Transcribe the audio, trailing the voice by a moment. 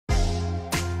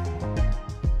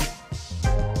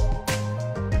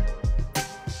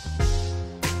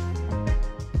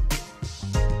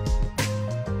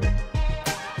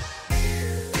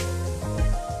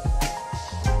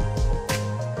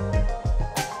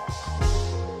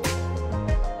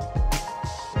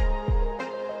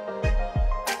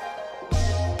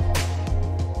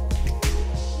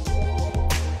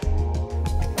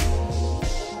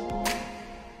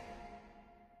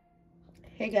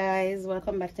Guys,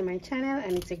 welcome back to my channel,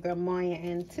 and it's your girl Moya,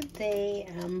 and today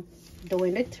I'm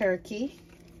doing the turkey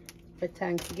for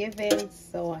Thanksgiving.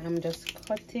 So I'm just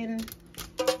cutting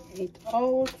it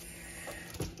out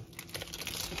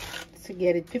to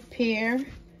get it prepared.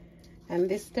 And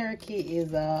this turkey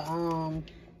is a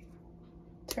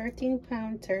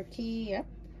 13-pound turkey. Yep.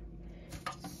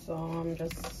 So I'm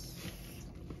just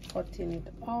cutting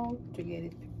it out to get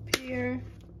it prepared.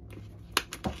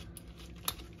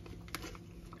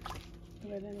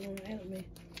 Help me.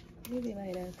 Maybe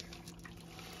like that.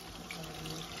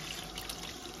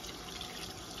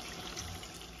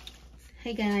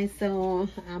 Hey guys, so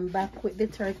I'm back with the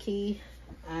turkey.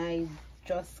 I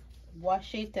just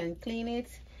wash it and clean it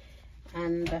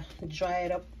and dry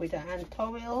it up with a hand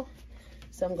towel.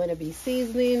 So I'm going to be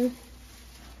seasoning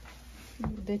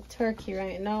the turkey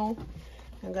right now.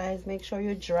 And guys, make sure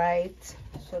you dry it.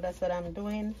 So that's what I'm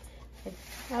doing.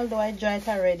 Although I dry it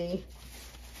already.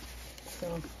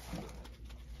 So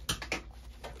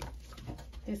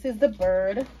this is the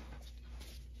bird.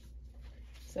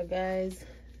 So guys,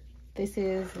 this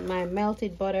is my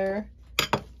melted butter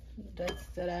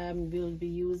that I will be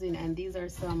using, and these are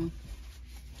some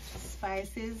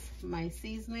spices, my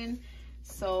seasoning.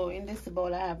 So in this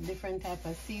bowl I have different type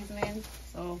of seasoning.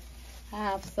 So I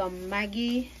have some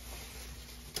Maggi,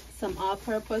 some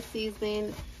all-purpose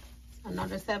seasoning,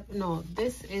 another step. No,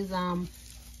 this is a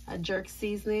jerk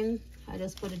seasoning. I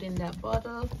just put it in that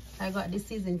bottle. I got this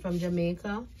seasoning from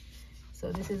Jamaica.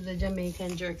 So this is the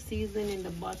Jamaican jerk seasoning in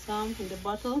the bottom, in the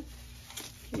bottle.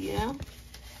 Yeah.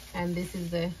 And this is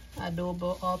the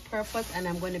adobo all-purpose, and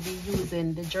I'm going to be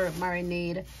using the jerk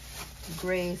marinade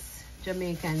Grace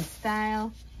Jamaican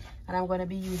style. And I'm going to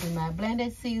be using my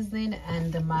blended seasoning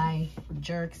and my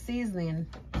jerk seasoning.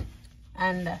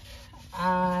 And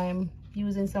I'm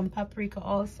using some paprika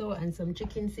also and some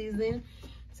chicken seasoning.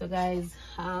 So guys,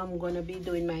 I'm gonna be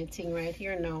doing my thing right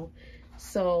here now.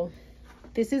 So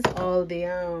this is all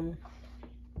the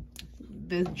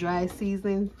dry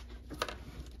seasoning.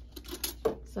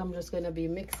 So I'm just gonna be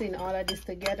mixing all of this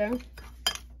together.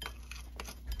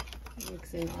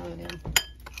 Mixing all of them.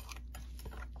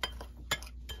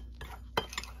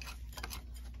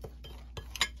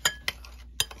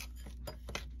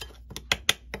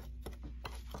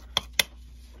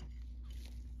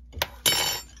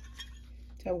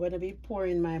 So I'm going to be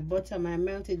pouring my butter, my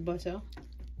melted butter,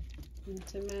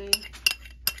 into my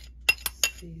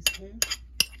seasoning.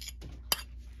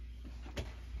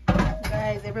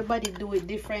 Guys, everybody do it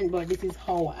different, but this is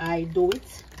how I do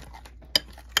it.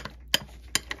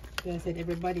 Like I said,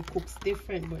 everybody cooks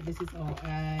different, but this is how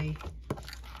I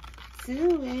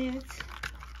do it.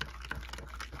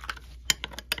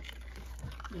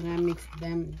 And I mix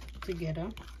them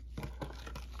together.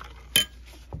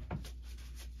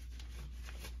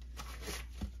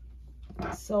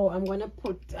 So I'm gonna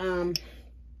put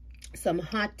some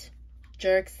hot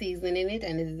jerk seasoning in it,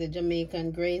 and this is the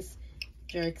Jamaican Grace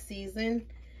jerk seasoning.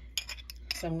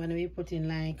 So I'm gonna be putting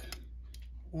like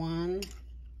 1,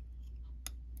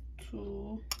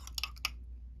 2,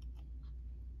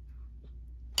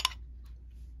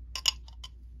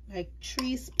 like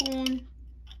 3 spoons.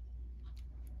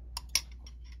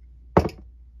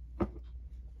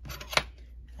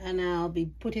 And I'll be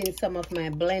putting some of my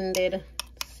blended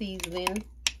seasoning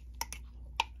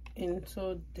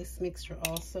into this mixture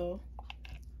also.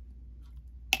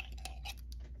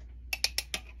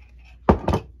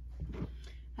 And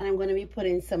I'm going to be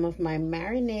putting some of my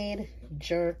marinade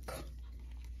jerk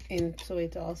into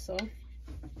it also.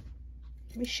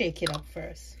 Let me shake it up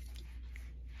first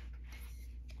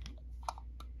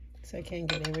so I can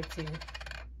get everything.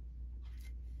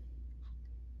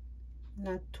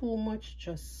 Not too much,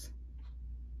 just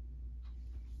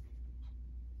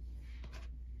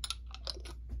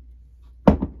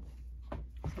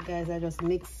guys, I just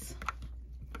mix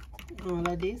all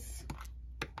of this.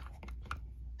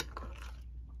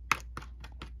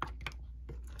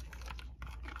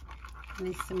 And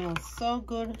it smells so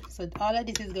good. So all of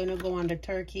this is going to go on the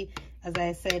turkey. As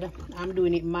I said, I'm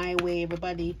doing it my way.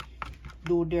 Everybody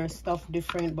do their stuff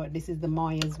different, but this is the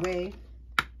Moya's way.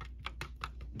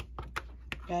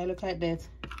 Guys, look at that.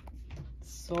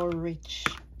 So rich.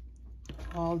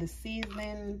 All the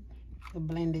seasoning, the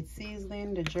blended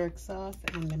seasoning, the jerk sauce,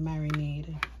 and the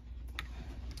marinade.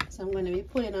 So I'm going to be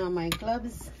putting on my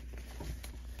gloves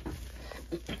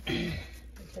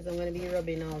because I'm going to be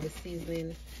rubbing all the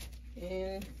seasoning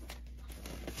in.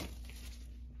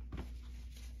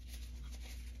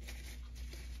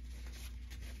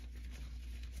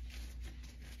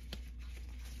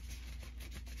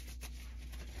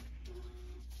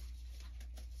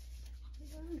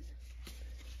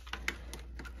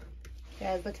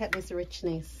 Guys, look at this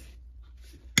richness.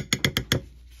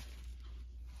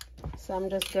 So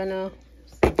I'm just gonna,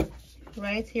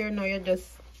 right here now, you just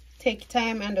take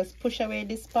time and just push away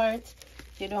this part.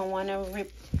 You don't want to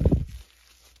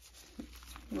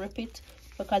rip it,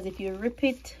 because if you rip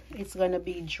it, it's gonna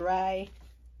be dry.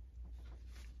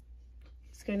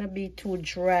 It's gonna be too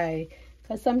dry,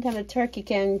 because sometimes the turkey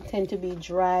can tend to be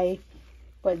dry,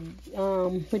 but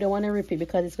we don't want to rip it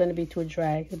because it's going to be too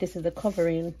dry. This is the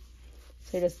covering,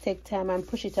 so you just take time and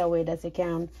push it away that you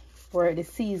can work the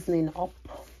seasoning up.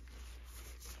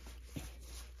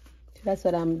 So that's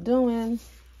what I'm doing.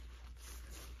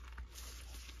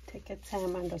 Take your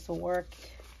time and just work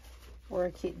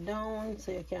it down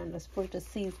so you can just push the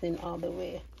seasoning all the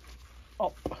way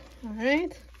up. All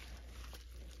right.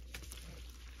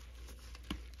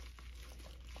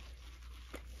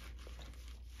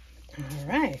 All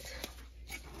right.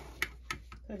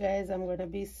 So guys, I'm going to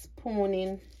be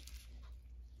spooning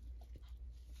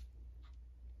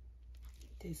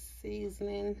this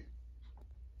seasoning.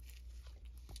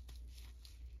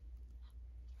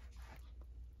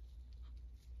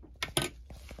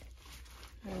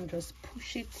 And just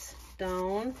push it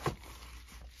down.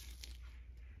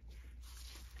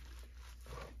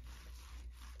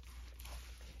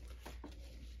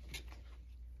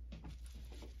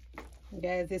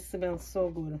 Guys, this smells so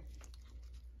good.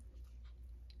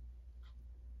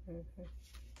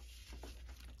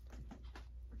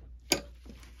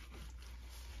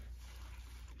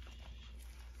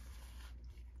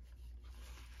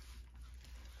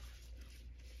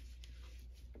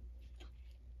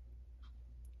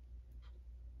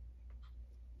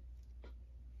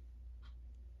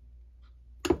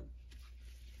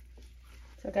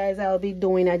 So guys, I'll be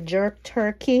doing a jerk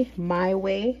turkey my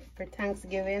way for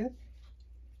Thanksgiving.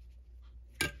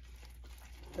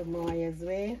 The Maya's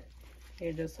way.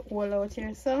 You just hold out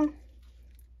here, so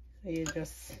you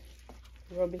just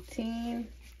rub it in.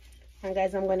 And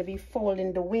guys, I'm going to be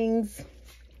folding the wings.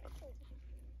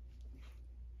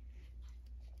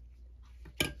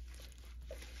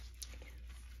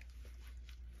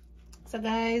 So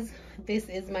guys, this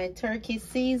is my turkey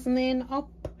seasoning up.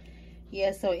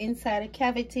 Yeah, so inside the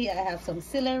cavity I have some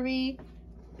celery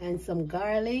and some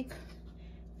garlic,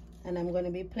 and I'm going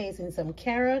to be placing some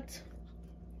carrot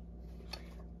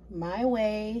my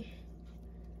way.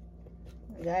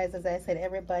 Guys, as I said,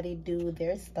 everybody do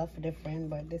their stuff different,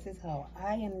 but this is how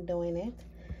I am doing it.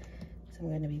 So I'm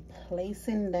going to be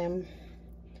placing them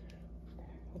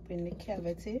up in the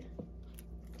cavity.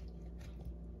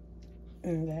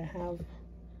 And I have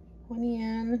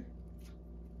onion.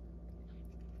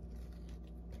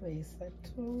 Place that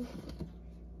too.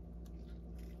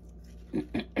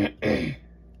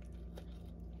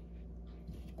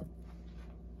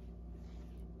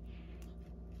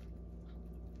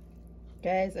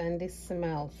 Guys, and this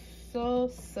smells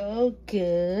so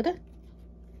good.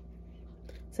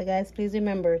 So guys, please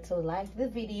remember to like the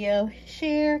video,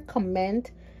 share,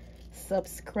 comment,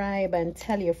 subscribe, and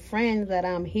tell your friends that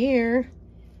I'm here,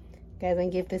 guys,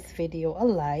 and give this video a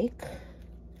like.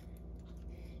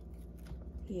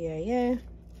 Yeah.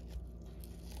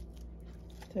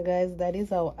 So guys, that is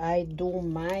how I do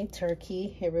my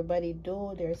turkey. Everybody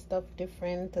do their stuff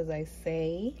different, as I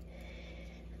say.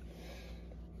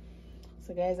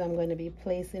 So guys, I'm going to be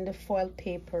placing the foil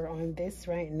paper on this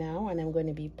right now, and I'm going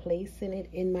to be placing it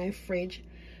in my fridge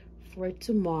for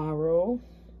tomorrow.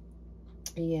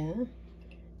 Yeah,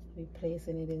 be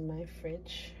placing it in my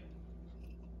fridge.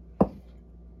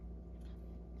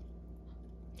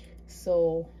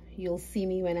 So you'll see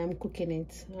me when I'm cooking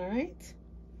it. All right.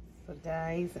 So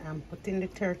guys, I'm putting the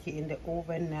turkey in the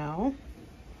oven now.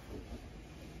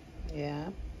 Yeah,